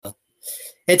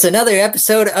It's another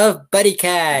episode of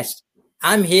BuddyCast.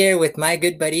 I'm here with my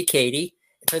good buddy Katie.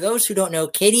 For those who don't know,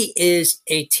 Katie is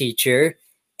a teacher,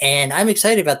 and I'm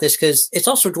excited about this because it's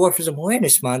also Dwarfism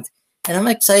Awareness Month, and I'm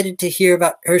excited to hear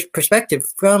about her perspective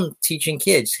from teaching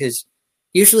kids because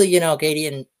usually, Katie,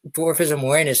 in Dwarfism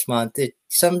Awareness Month,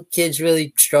 some kids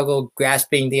really struggle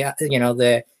grasping the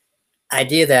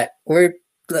idea that we're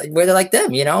like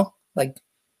them, like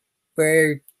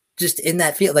we're just in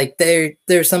that field. Like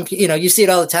there's some, you see it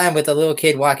all the time with a little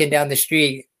kid walking down the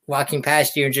street, walking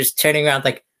past you and just turning around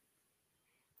like,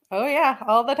 oh yeah,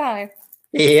 all the time.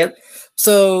 Yep.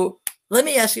 So let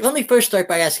me first start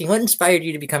by asking, what inspired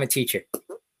you to become a teacher?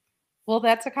 Well,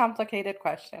 that's a complicated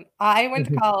question. I went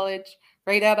to college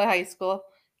right out of high school.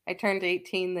 I turned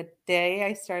 18 the day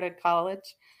I started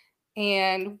college.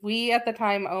 And we at the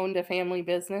time owned a family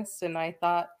business, and I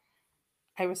thought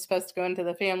I was supposed to go into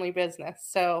the family business.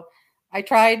 So I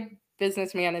tried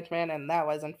business management, and that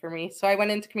wasn't for me. So I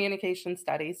went into communication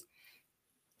studies,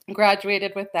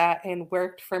 graduated with that, and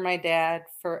worked for my dad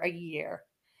for a year.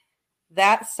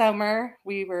 That summer,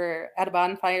 we were at a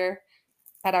bonfire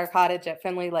at our cottage at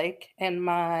Finley Lake, and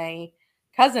my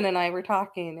cousin and I were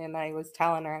talking, and I was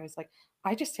telling her, I was like,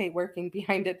 I just hate working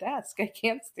behind a desk. I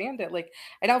can't stand it. Like,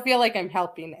 I don't feel like I'm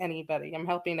helping anybody. I'm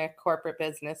helping a corporate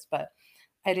business, but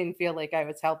I didn't feel like I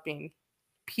was helping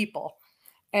people.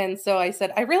 And so I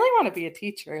said, I really want to be a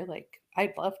teacher. Like,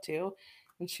 I'd love to.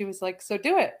 And she was like, so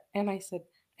do it. And I said,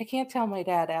 I can't tell my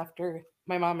dad after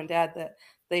my mom and dad that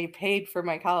they paid for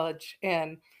my college.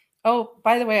 And oh,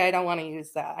 by the way, I don't want to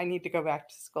use that. I need to go back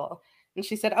to school. And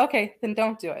she said, okay, then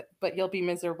don't do it, but you'll be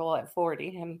miserable at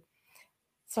 40. And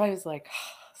so I was like,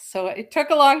 so it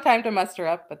took a long time to muster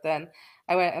up, but then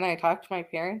I went and I talked to my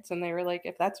parents and they were like,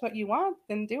 if that's what you want,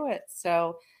 then do it.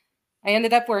 So I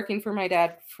ended up working for my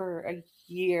dad for a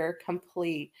year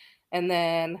complete. And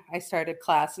then I started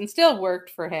class and still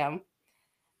worked for him.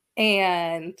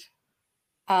 And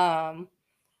I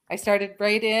started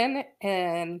right in.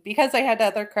 And because I had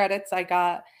other credits, I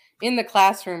got in the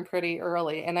classroom pretty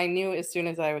early. And I knew as soon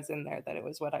as I was in there that it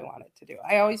was what I wanted to do.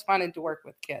 I always wanted to work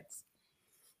with kids.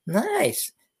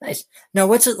 Nice. Nice. Now,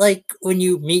 what's it like when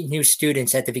you meet new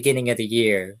students at the beginning of the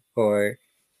year? Or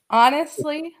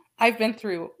Honestly, I've been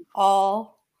through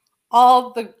all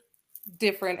the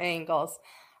different angles.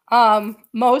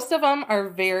 Most of them are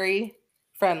very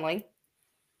friendly.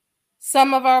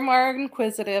 Some of them are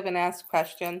inquisitive and ask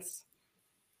questions.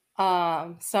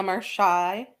 Some are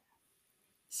shy.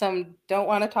 Some don't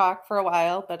want to talk for a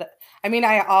while, but I mean,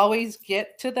 I always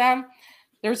get to them.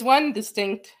 There's one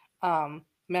distinct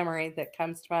memory that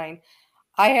comes to mind.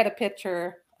 I had a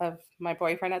picture of my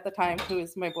boyfriend at the time, who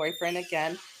is my boyfriend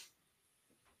again.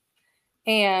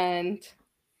 And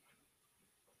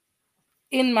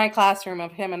in my classroom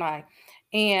of him and I.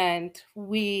 And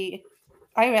I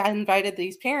invited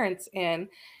these parents in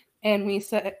and they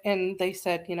said,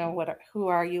 who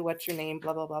are you? What's your name?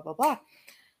 Blah, blah, blah, blah, blah.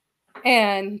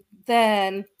 And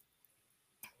then,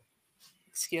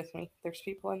 excuse me, there's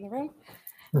people in the room.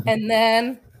 And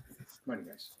then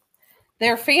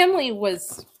their family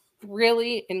was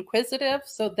really inquisitive.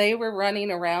 So they were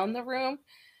running around the room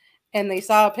and they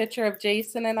saw a picture of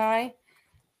Jason and I.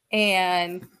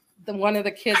 And one of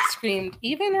the kids screamed,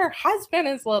 even her husband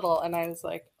is little. And I was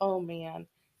like, oh man,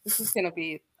 this is going to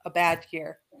be a bad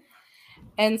year.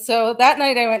 And so that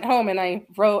night I went home and I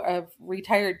wrote a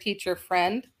retired teacher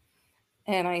friend.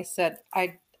 And I said,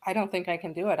 I don't think I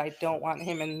can do it. I don't want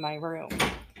him in my room.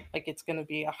 Like, it's going to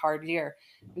be a hard year.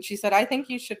 And she said, I think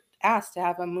you should ask to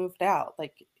have him moved out.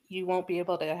 Like, you won't be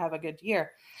able to have a good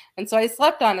year. And so I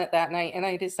slept on it that night and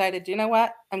I decided, you know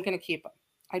what? I'm going to keep him.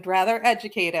 I'd rather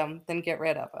educate him than get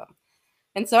rid of him.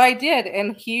 And so I did.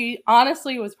 And he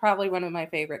honestly was probably one of my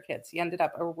favorite kids. He ended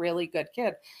up a really good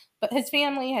kid. But his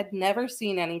family had never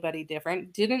seen anybody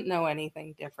different, didn't know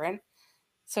anything different.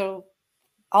 So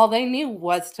all they knew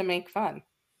was to make fun.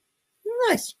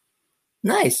 nice.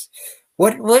 Nice.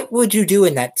 What would you do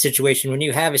in that situation when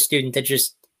you have a student that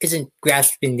just isn't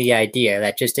grasping the idea,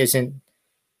 that just isn't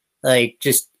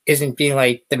being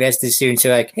like the rest of the students who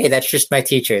are like, hey, that's just my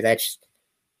teacher. That's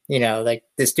like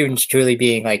the students truly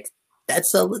being like,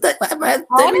 Honestly,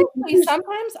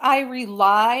 sometimes I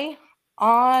rely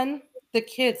on the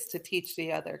kids to teach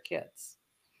the other kids.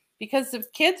 Because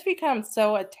if kids become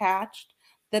so attached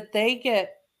that they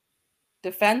get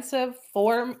defensive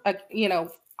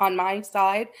on my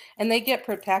side, and they get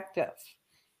protective.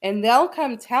 And they'll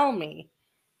come tell me,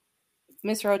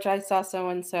 Miss Roach, I saw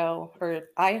so-and-so, or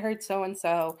I heard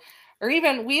so-and-so, or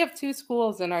even we have 2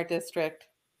 schools in our district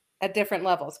at different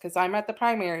levels because I'm at the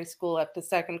primary school up to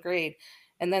 2nd grade.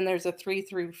 And then there's a 3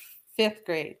 through 5th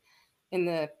grade. in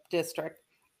the district,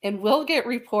 and we'll get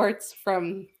reports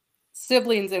from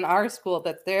siblings in our school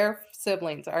that their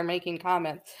siblings are making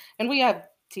comments. And we have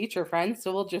teacher friends,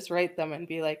 so we'll just write them and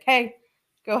be like, hey,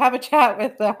 go have a chat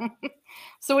with them.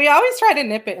 So we always try to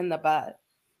nip it in the bud.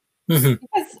 Mhm.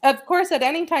 Because, of course, at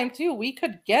any time, too, we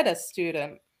could get a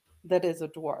student that is a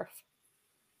dwarf.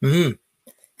 Mhm.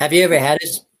 Have you ever had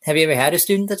a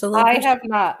student that's a little I person? have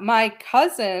not. My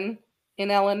cousin in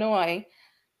Illinois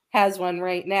has one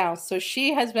right now. So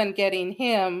she has been getting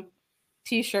him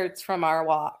t-shirts from our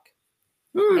walk.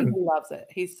 And Hmm. he loves it.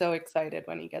 He's so excited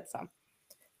when he gets them.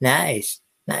 Nice.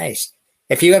 Nice.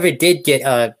 If you ever did get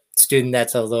a student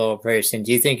that's a little person,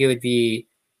 do you think it would be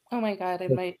Oh my God,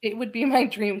 it would be my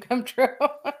dream come true.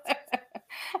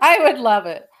 I would love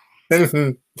it.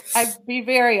 Mhm. I'd be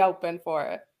very open for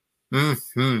it.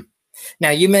 Mhm. Now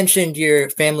you mentioned your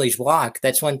family's walk.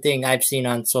 That's one thing I've seen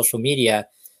on social media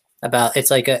about it's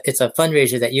a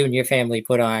fundraiser that you and your family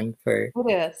put on for.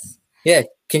 It is. Yeah.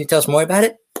 Can you tell us more about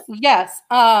it? Yes.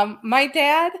 My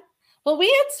dad, well, we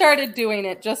had started doing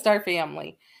it, just our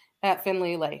family at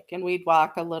Finley Lake, and we'd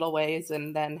walk a little ways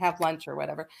and then have lunch or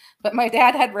whatever. But my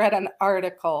dad had read an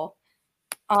article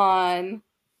on,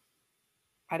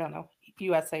 I don't know,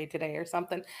 USA Today or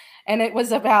something. And it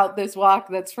was about this walk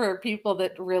that's for people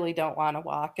that really don't want to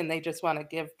walk and they just want to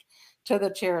give to the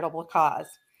charitable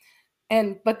cause.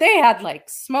 But they had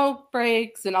like smoke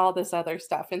breaks and all this other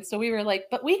stuff. And so we were like,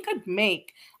 but we could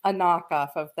make a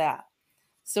knockoff of that.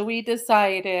 So we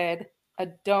decided a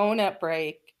donut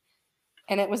break,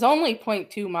 and it was only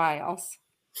 0.2 miles.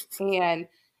 And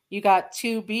you got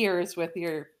 2 beers with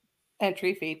your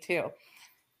entry fee too.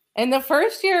 And the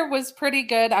first year was pretty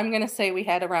good. I'm going to say we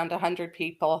had around 100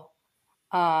 people.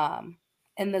 And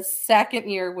the second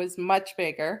year was much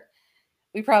bigger.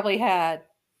 We probably had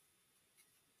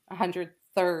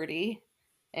 130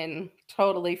 and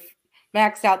totally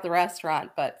maxed out the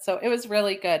restaurant. But so it was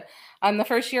really good. The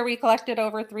first year we collected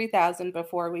over 3,000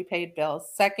 before we paid bills.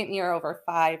 Second year over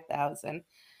 5,000.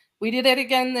 We did it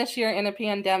again this year in a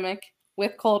pandemic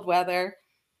with cold weather.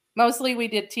 Mostly we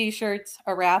did t-shirts,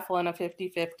 a raffle, and a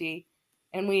 50-50.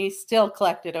 And we still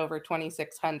collected over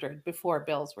 2,600 before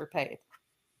bills were paid.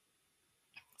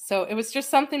 So it was just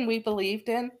something we believed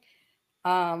in.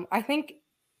 I think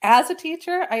as a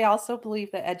teacher, I also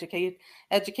believe that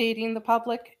educating the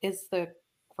public is the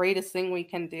greatest thing we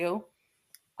can do.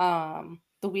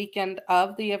 The weekend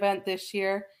of the event this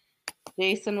year,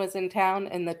 Jason was in town,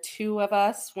 and the two of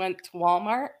us went to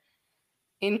Walmart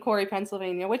in Corey,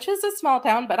 Pennsylvania, which is a small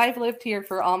town, but I've lived here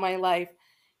for all my life.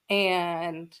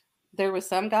 And there was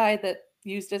some guy that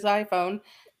used his iPhone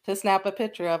to snap a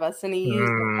picture of us, and he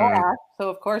used the Mm. flash. So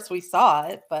of course we saw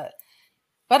it, but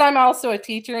I'm also a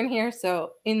teacher in here,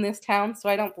 so in this town, so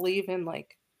I don't believe in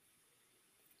like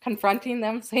confronting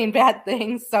them, saying bad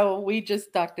things. So we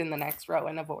just ducked in the next row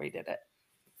and avoided it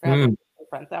rather than Mm.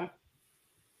 confront them.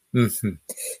 Mhm.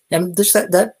 And just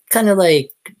that kind of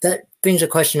like that brings a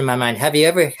question to my mind. Have you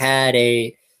ever had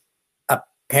a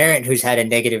parent who's had a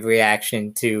negative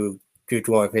reaction to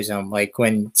dwarfism, like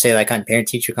when say like on parent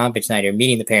teacher conference night or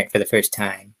meeting the parent for the first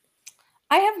time?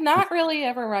 I have not really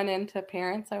ever run into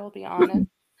parents, I will be honest.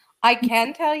 I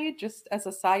can tell you, just as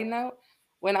a side note,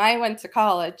 when I went to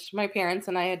college, my parents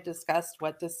and I had discussed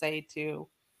what to say to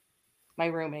my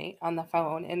roommate on the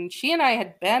phone. And she and I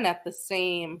had been at the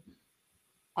same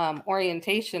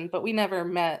orientation, but we never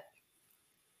met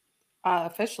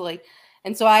officially.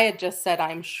 And so I had just said,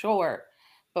 I'm short.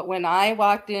 But when I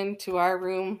walked into our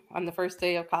room on the first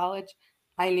day of college,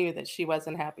 I knew that she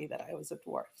wasn't happy that I was a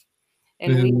dwarf.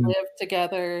 And we Mhm. lived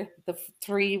together the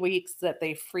 3 weeks that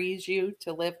they freeze you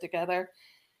to live together.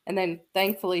 And then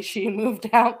thankfully she moved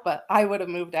out, but I would have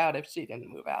moved out if she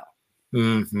didn't move out.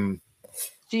 Mhm.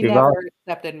 She We've all never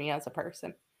accepted me as a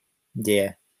person.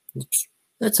 Yeah.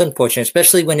 That's unfortunate,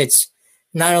 especially when it's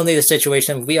not only the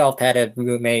situation, we all had a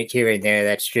roommate here and there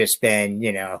that's just been,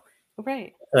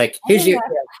 Right. like, I here's didn't your,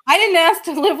 ask, I didn't ask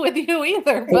to live with you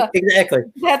either, yeah, but exactly.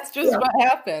 that's just Yeah. what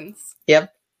happens.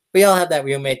 Yep. We all have that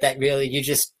roommate that really, you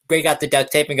just break out the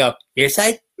duct tape and go, your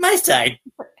side, my side.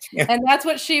 Yeah. And that's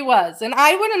what she was. And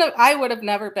I would have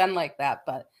never been like that,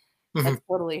 but Hmm. that's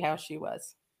totally how she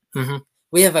was. Hmm.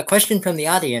 We have a question from the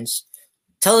audience.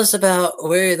 Tell us about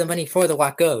where the money for the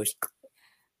walk goes.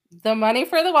 The money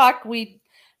for the walk,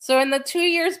 so in the 2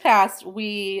 years past,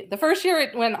 the first year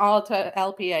it went all to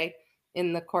LPA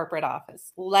in the corporate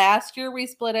office. Last year we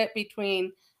split it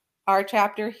between our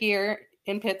chapter here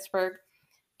in Pittsburgh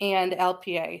and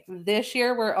LPA. This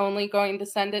year we're only going to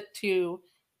send it to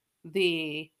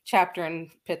the chapter in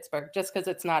Pittsburgh just because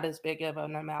it's not as big of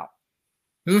an amount.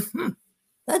 Hmm.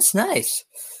 That's nice.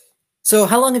 So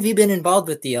how long have you been involved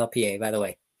with the LPA, by the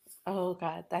way? Oh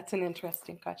God, that's an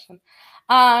interesting question.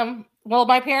 Well,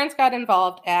 my parents got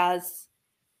involved as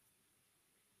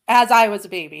I was a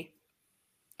baby.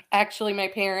 Actually, my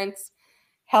parents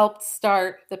helped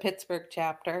start the Pittsburgh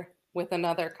chapter with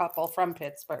another couple from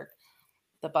Pittsburgh,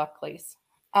 the Buckleys.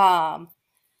 Um,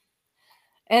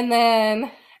 and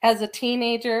then as a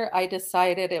teenager, I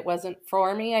decided it wasn't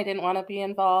for me. I didn't want to be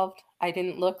involved. I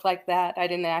didn't look like that. I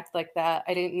didn't act like that.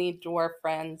 I didn't need dwarf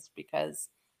friends because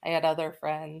I had other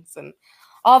friends and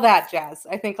all that jazz.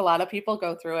 I think a lot of people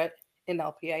go through it in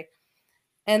LPA.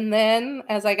 And then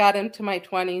as I got into my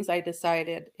 20s, I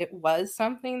decided it was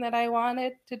something that I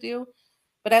wanted to do.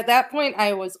 But at that point,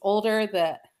 I was older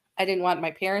that I didn't want my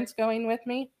parents going with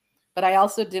me, but I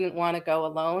also didn't want to go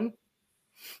alone.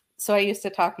 So I used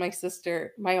to talk my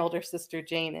sister, my older sister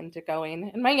Jane, into going,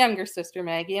 and my younger sister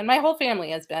Maggie, and my whole family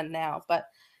has been now. But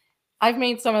I've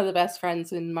made some of the best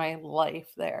friends in my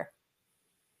life there.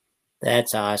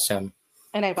 That's awesome.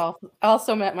 And I've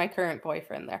also met my current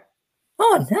boyfriend there.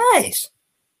 Oh, nice.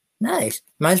 Nice.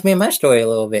 Reminds me of my story a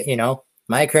little bit. You know,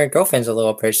 my current girlfriend's a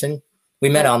little person. We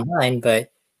met online,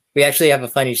 but we actually have a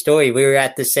funny story. We were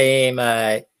at the same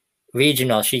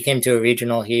regional. She came to a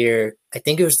regional here. I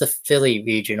think it was the Philly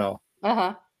regional.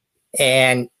 Uh-huh.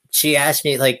 And she asked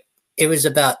me, like, it was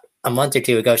about a month or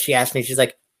two ago. She asked me, she's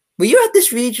like, were you at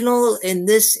this regional in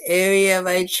this area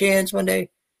by chance one day?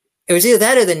 It was either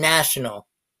that or the national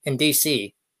in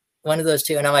DC. One of those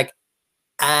two. And I'm like,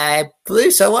 I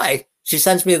believe so. Why? She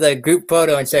sends me the group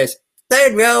photo and says,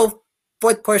 third row,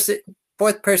 fourth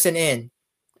person in.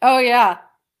 Oh, yeah.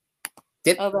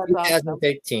 Yep, oh, that's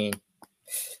 2013. Awesome.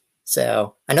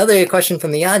 So, another question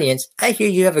from the audience. I hear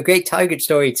you have a great Target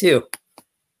story, too.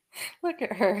 Look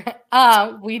at her.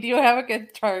 We do have a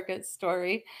good Target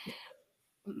story.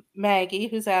 Maggie,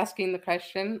 who's asking the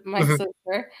question, my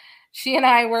sister, she and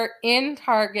I were in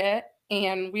Target,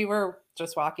 and we were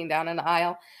just walking down an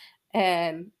aisle,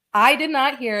 and I did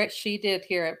not hear it. She did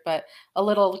hear it, but a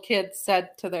little kid said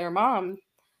to their mom,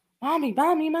 Mommy,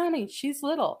 Mommy, Mommy, she's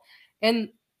little. And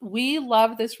we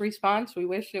love this response. We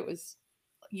wish it was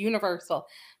universal.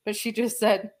 But she just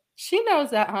said, she knows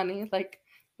that, honey. Like,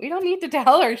 we don't need to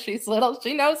tell her she's little.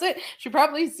 She knows it. She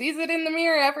probably sees it in the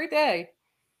mirror every day.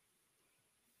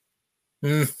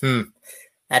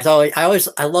 That's always,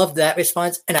 I love that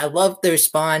response. And I love the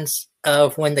response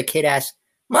of when the kid asks,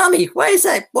 Mommy, why is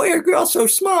that boy or girl so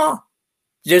small?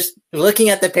 Just looking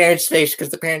at the parents' face, because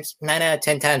the parents 9 out of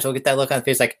 10 times will get that look on the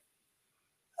face like,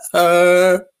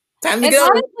 time to go.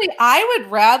 Honestly, I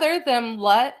would rather them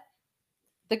let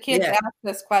the kids ask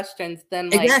us questions than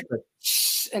like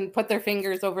shh, and put their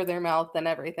fingers over their mouth and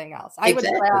everything else. I would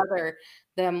rather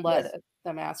them let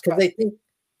them ask questions.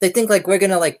 They think like we're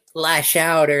gonna like lash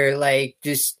out or like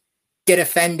just get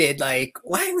offended. Like,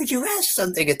 why would you ask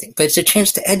something? But it's a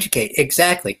chance to educate.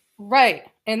 Exactly. Right.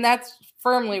 And that's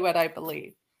firmly what I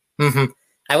believe.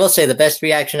 I will say the best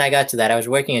reaction I got to that, I was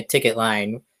working a ticket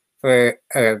line for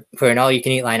an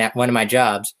all-you-can-eat line at one of my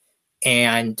jobs.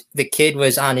 And the kid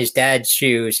was on his dad's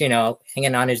shoes, you know,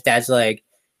 hanging on his dad's leg.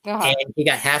 And he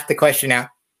got half the question out.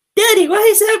 Daddy, why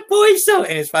is that boy so?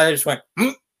 And his father just went,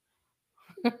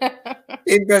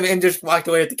 and just walked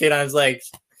away with the kid on his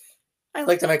legs. I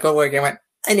looked at my coworker and went,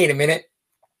 I need a minute.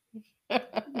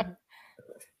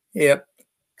 Yep.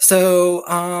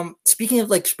 So, speaking of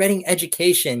like spreading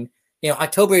education, you know,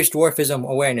 October is Dwarfism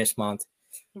Awareness Month.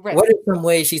 Right. What are some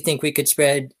ways you think we could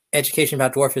spread education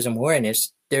about dwarfism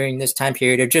awareness during this time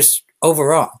period, or just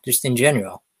overall, just in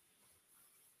general?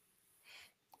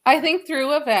 I think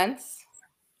through events.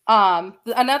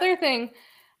 Another thing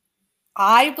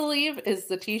I believe is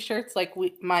the t-shirts like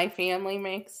my family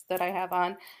makes that I have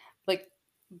on, like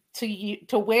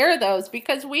to wear those,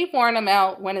 because we've worn them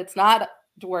out when it's not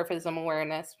Dwarfism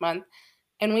Awareness Month,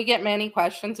 and we get many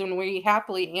questions and we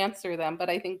happily answer them. But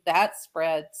I think that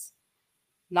spreads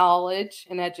knowledge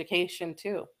and education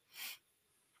too.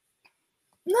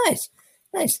 Nice.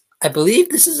 I believe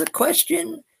this is a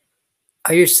question.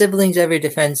 Are your siblings ever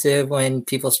defensive when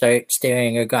people start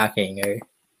staring or gawking? Or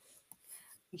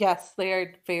yes, they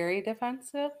are very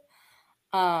defensive.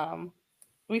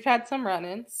 We've had some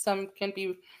run-ins. Some can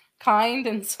be kind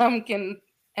and some can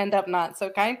end up not so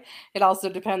kind. It also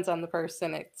depends on the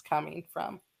person it's coming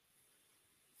from.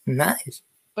 Nice.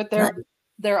 But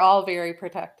they're all very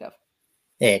protective.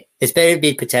 Hey, it's better to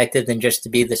be protective than just to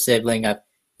be the sibling of,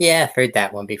 yeah, I've heard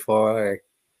that one before. Or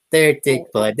they're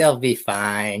thick blood, they'll be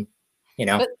fine. You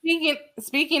know. But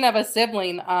speaking of a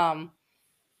sibling, one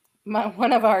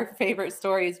of our favorite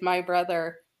stories, my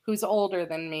brother, who's older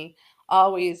than me,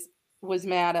 always was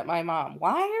mad at my mom.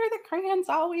 Why are the crayons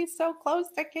always so close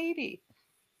to Katie?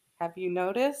 Have you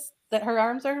noticed that her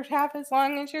arms are half as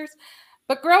long as yours?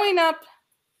 But growing up,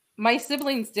 my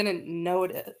siblings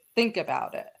didn't think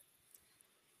about it.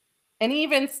 And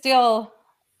even still,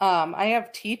 I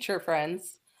have teacher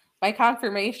friends. My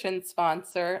confirmation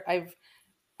sponsor,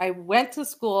 I went to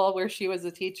school where she was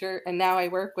a teacher, and now I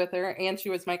work with her, and she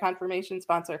was my confirmation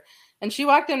sponsor. And she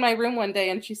walked in my room one day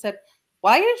and she said,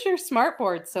 "Why is your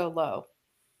smartboard so low?"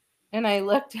 And I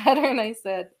looked at her and I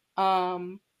said,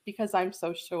 because I'm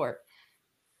so short.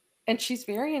 And she's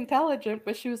very intelligent,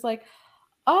 but she was like,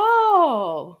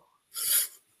 "Oh."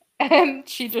 And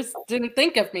she just didn't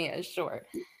think of me as short.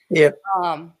 Yep.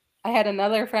 I had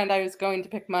another friend I was going to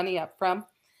pick money up from,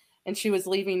 and she was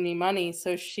leaving me money,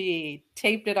 so she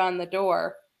taped it on the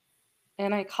door.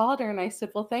 And I called her and I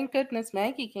said, "Well, thank goodness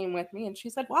Maggie came with me." And she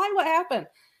said, "Why? What happened?"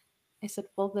 I said,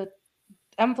 "Well, the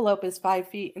envelope is 5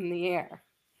 feet in the air."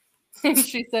 And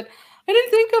she said, "I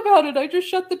didn't think about it. I just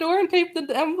shut the door and taped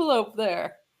the envelope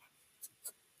there."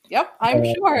 Yep, I'm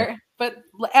short. But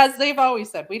as they've always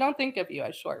said, we don't think of you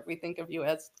as short. We think of you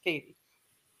as Katie.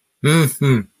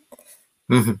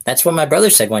 That's what my brother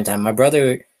said one time.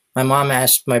 My mom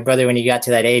asked my brother when he got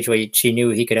to that age where she knew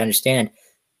he could understand.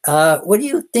 What do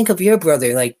you think of your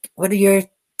brother? Like, what are your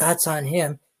thoughts on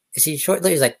him? Is he short?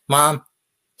 He's like, Mom,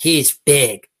 he's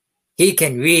big. He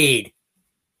can read.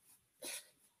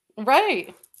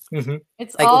 Right.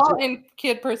 It's Like, all in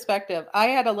kid perspective. I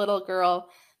had a little girl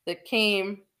that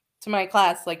came to my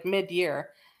class like mid-year,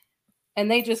 and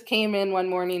they just came in one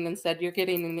morning and said, "You're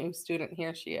getting a new student.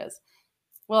 Here she is."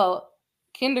 Well,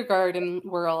 kindergarten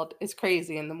world is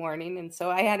crazy in the morning, and so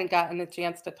I hadn't gotten a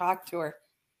chance to talk to her.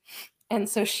 And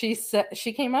so she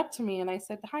came up to me and I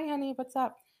said, "Hi, honey, what's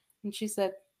up?" And she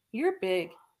said, "You're big."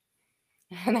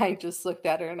 And I just looked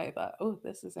at her and I thought, "Oh,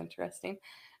 this is interesting."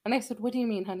 And I said, "What do you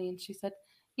mean, honey?" And she said,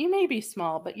 "You may be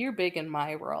small, but you're big in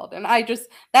my world." And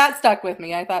that stuck with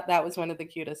me. I thought that was one of the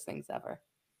cutest things ever.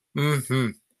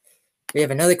 We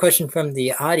have another question from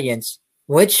the audience.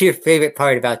 What's your favorite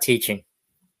part about teaching?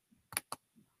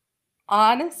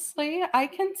 Honestly, I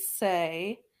can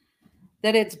say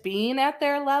that it's being at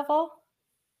their level.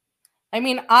 I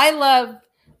mean, I love,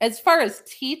 as far as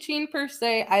teaching per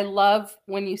se, I love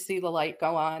when you see the light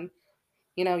go on.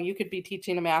 You know, you could be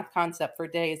teaching a math concept for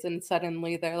days and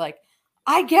suddenly they're like,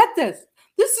 "I get this.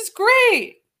 This is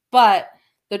great." But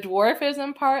the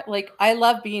dwarfism part, like, I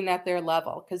love being at their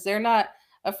level because they're not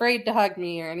afraid to hug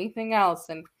me or anything else.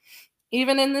 And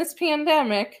even in this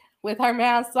pandemic with our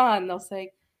masks on, they'll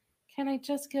say, "Can I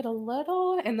just get a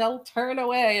little?" And they'll turn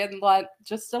away and want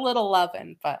just a little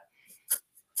loving. But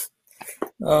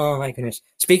Oh my goodness.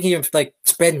 Speaking of like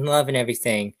spreading love and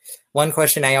everything, one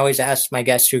question I always ask my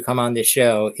guests who come on this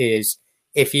show is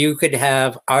if you could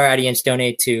have our audience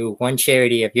donate to one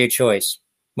charity of your choice,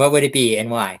 what would it be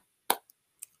and why?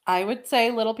 I would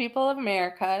say Little People of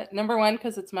America, number one,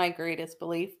 because it's my greatest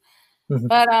belief. Mhm.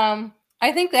 But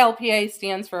I think the LPA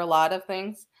stands for a lot of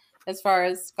things as far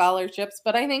as scholarships,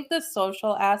 but I think the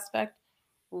social aspect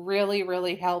really,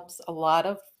 really helps a lot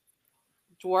of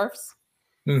dwarfs.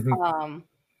 Um,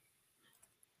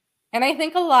 and I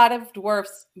think a lot of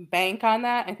dwarfs bank on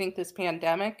that. I think this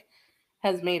pandemic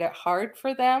has made it hard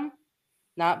for them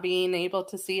not being able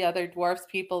to see other dwarfs,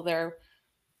 people their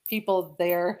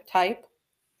type.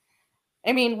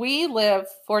 I mean, we live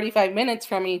 45 minutes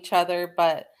from each other,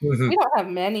 but we don't have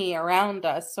many around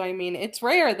us. So, I mean, it's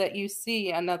rare that you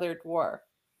see another dwarf.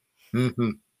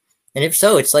 And if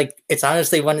so, it's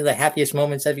honestly one of the happiest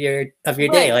moments of your day.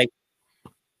 Right. Like,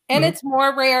 And it's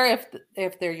more rare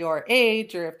if they're your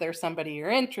age or if they're somebody you're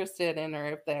interested in or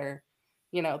if they're,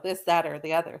 this, that, or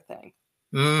the other thing.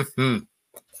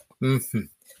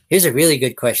 Here's a really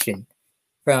good question.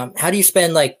 From how do you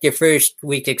spend like your first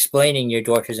week explaining your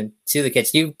dwarfism to the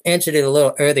kids? You answered it a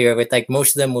little earlier with like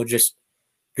most of them will just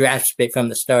grasp it from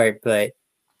the start, but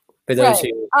for those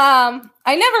who I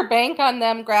never bank on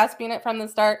them grasping it from the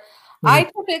start.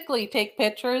 I typically take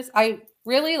pictures. I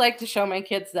really like to show my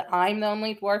kids that I'm the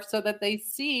only dwarf so that they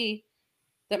see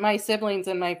that my siblings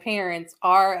and my parents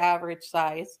are average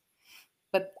size,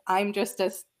 but I'm just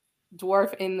a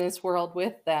dwarf in this world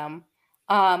with them.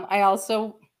 I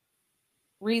also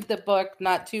read the book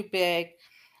Not Too Big.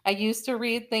 I used to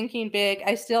read Thinking Big.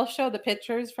 I still show the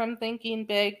pictures from Thinking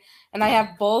Big, and I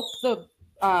have both the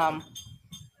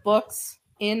books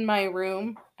in my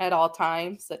room at all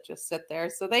times that just sit there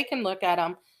so they can look at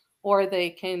them or they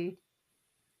can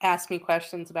ask me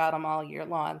questions about them all year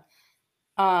long.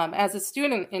 As a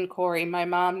student in Corey, my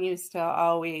mom used to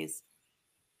always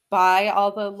buy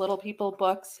all the Little People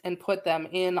books and put them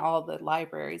in all the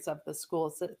libraries of the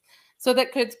schools so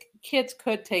that kids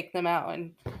could take them out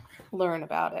and learn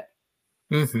about it.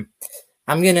 Mm-hmm.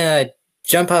 I'm going to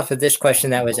jump off of this question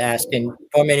that was asked and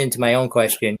form it into my own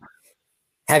question.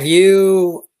 Have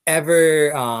you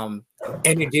ever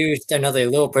introduced another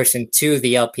little person to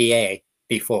the LPA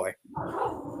before?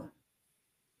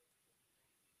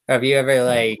 Have you ever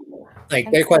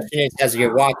their question is, has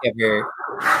your walk ever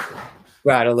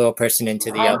brought a little person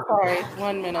into the I'm LPA? sorry,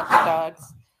 1 minute, the dogs.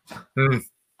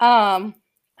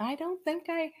 I don't think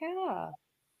I have.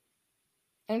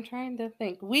 I'm trying to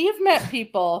think. We've met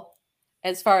people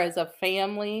as far as a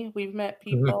family. We've met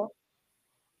people.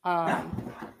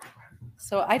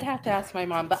 So I'd have to ask my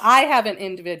mom, but I haven't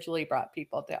individually brought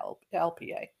people to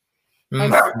LPA.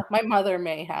 My mother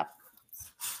may have.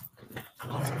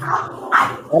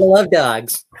 I love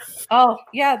dogs. Oh,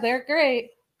 yeah, they're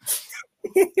great.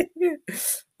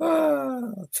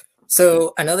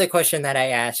 So another question that I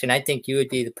asked, and I think you would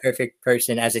be the perfect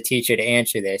person as a teacher to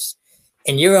answer this.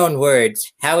 In your own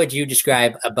words, how would you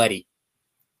describe a buddy?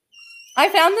 I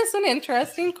found this an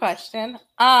interesting question.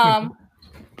 I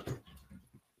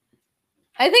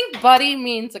think buddy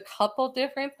means a couple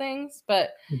different things,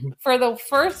 but for the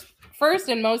first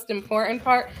and most important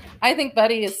part, I think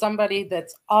buddy is somebody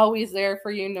that's always there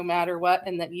for you no matter what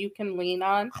and that you can lean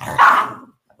on.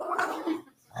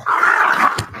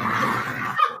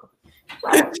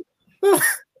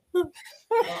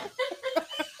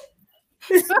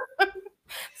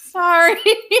 Sorry.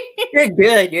 You're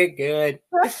good. You're good.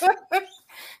 I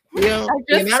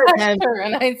just texted her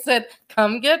and I said,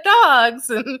 come get dogs.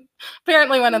 And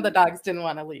apparently one of the dogs didn't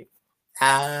want to leave.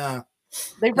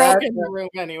 They broke in the room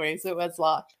anyways. It was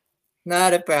locked.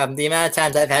 Not a problem. The amount of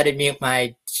times I've had to mute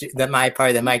my part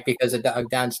of the mic because the dog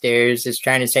downstairs is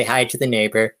trying to say hi to the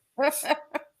neighbor.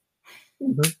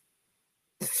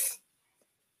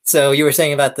 So you were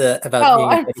saying about I'm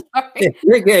sorry.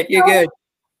 You're good. You're good.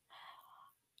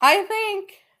 I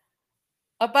think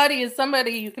a buddy is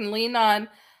somebody you can lean on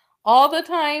all the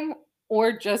time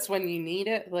or just when you need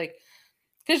it. Like,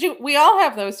 because we all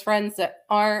have those friends that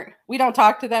we don't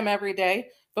talk to them every day,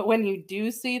 but when you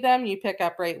do see them, you pick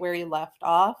up right where you left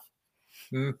off.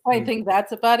 I think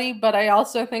that's a buddy, but I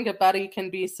also think a buddy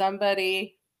can be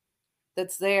somebody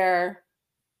that's there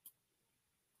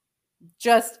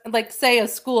just like, say, a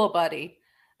school buddy.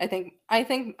 I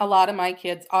think a lot of my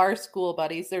kids are school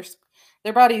buddies.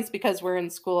 They're buddies because we're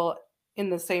in school in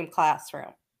the same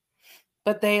classroom,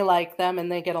 but they like them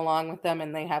and they get along with them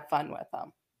and they have fun with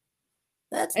them.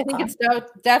 I think it's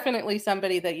definitely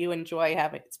somebody that you enjoy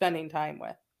spending time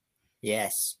with.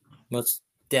 Yes, most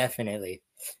definitely.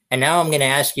 And now I'm going to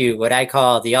ask you what I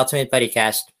call the ultimate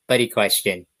BuddyCast buddy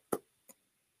question.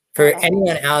 For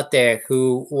anyone out there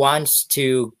who wants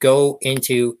to go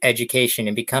into education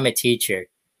and become a teacher,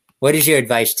 what is your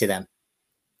advice to them?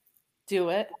 Do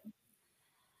it.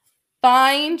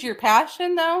 Find your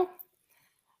passion, though.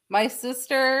 My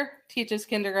sister teaches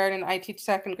kindergarten. I teach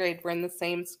second grade. We're in the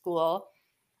same school.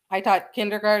 I taught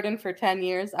kindergarten for 10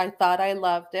 years. I thought I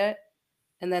loved it.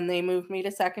 And then they moved me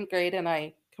to second grade, and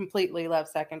I completely love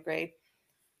second grade.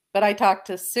 But I talked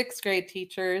to sixth grade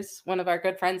teachers. One of our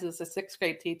good friends is a sixth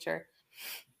grade teacher.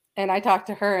 And I talked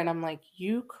to her, and I'm like,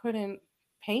 you couldn't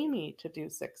pay me to do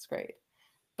sixth grade.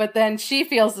 But then she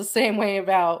feels the same way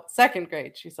about second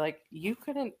grade. She's like, you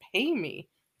couldn't pay me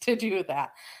to do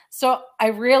that. So I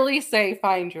really say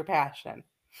find your passion.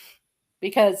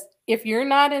 Because if you're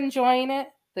not enjoying it,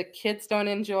 the kids don't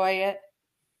enjoy it.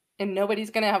 And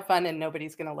nobody's going to have fun and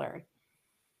nobody's going to learn.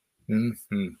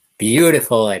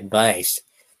 Beautiful advice.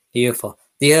 Beautiful.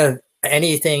 Do you have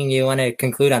anything you want to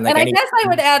conclude on? And I guess I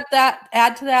would add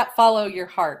to that, follow your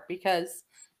heart, because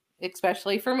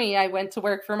especially for me, I went to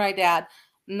work for my dad.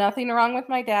 Nothing wrong with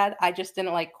my dad. I just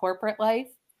didn't like corporate life.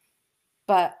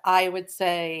 But I would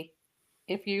say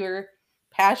if your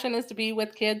passion is to be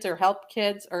with kids or help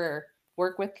kids or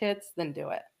work with kids, then do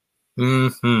it.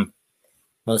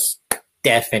 Most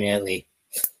definitely.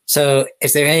 So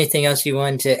is there anything else you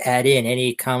want to add in?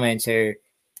 Any comments or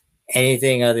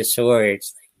anything of the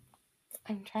sorts?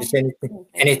 I'm trying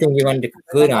anything you wanted to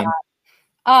conclude on?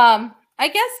 I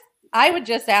guess I would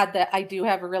just add that I do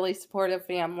have a really supportive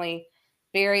family,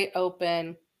 very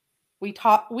open. We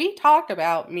talk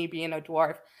about me being a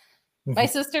dwarf. My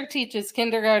sister teaches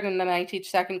kindergarten and I teach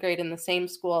second grade in the same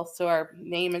school. So our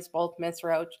name is both Miss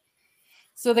Roach.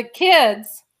 So the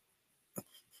kids,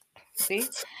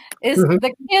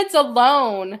 the kids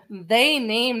alone, they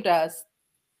named us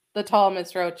the tall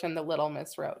Miss Roach and the little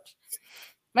Miss Roach.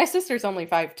 My sister's only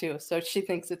 5'2", so she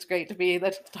thinks it's great to be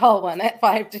the tall one at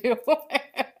 5'2".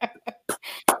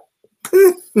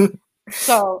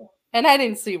 So, and I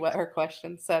didn't see what her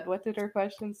question said. What did her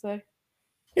question say?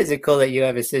 Is it cool that you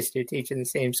have a sister teaching the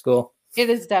same school? It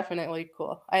is definitely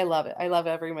cool. I love it. I love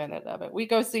every minute of it. We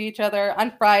go see each other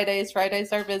on Fridays.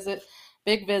 Friday's our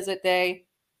big visit day.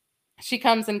 She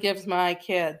comes and gives my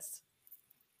kids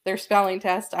their spelling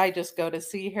test. I just go to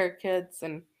see her kids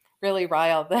and really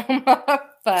rile them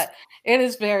up. But it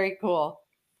is very cool.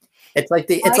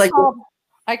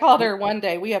 I called her one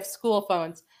day. We have school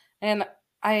phones, and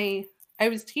I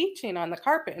was teaching on the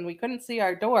carpet, and we couldn't see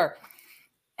our door.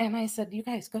 And I said, "You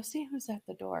guys go see who's at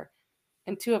the door."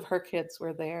 And two of her kids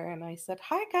were there, and I said,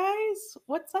 "Hi guys,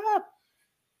 what's up?"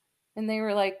 And they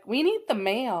were like, "We need the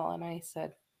mail." And I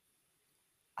said,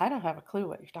 "I don't have a clue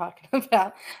what you're talking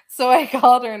about." So I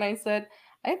called her and I said,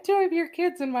 "I have two of your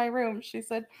kids in my room." She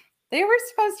said, "They were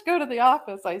supposed to go to the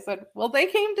office." I said, "Well, they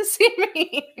came to see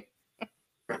me."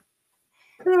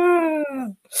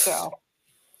 So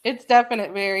it's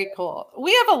definitely very cool.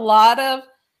 We have a lot of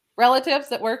relatives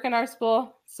that work in our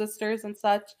school, sisters and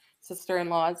such,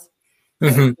 sister-in-laws.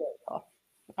 Mm-hmm. Cool.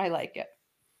 I like it.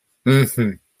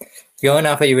 Mm-hmm. Going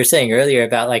off what you were saying earlier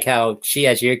about like how she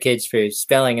has your kids for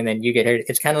spelling and then you get hurt.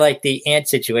 It's kind of like the aunt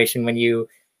situation when you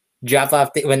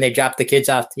when they drop the kids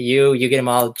off to you, you get them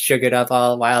all sugared up,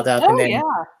 all wild up. Oh, and then, yeah,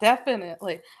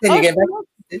 definitely. Then you get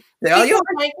back. They're all yours.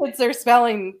 My kids are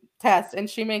spelling test, and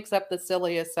she makes up the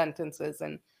silliest sentences,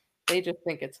 and they just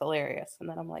think it's hilarious. And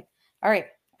then I'm like, all right,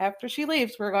 after she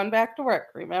leaves, we're going back to work,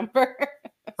 remember?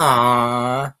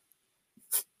 Aww.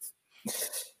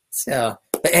 So,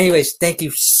 but anyways, thank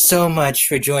you so much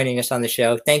for joining us on the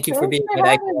show. Thank you for being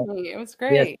It was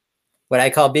great. What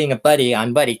I call being a buddy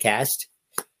on BuddyCast.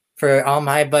 For all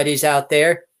my buddies out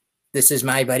there, this is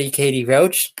my buddy Katie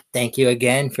Roach. Thank you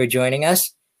again for joining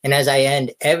us. And as I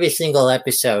end every single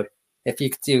episode, if you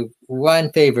could do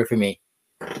one favor for me,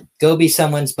 go be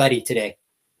someone's buddy today.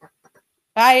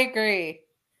 I agree.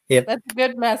 Yep. That's a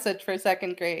good message for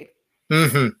second grade.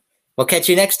 Mm-hmm. We'll catch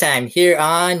you next time here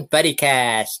on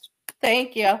BuddyCast.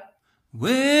 Thank you.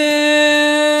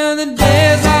 Well, the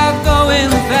days are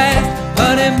going fast,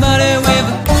 buddy,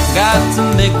 we've got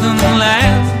to make them last.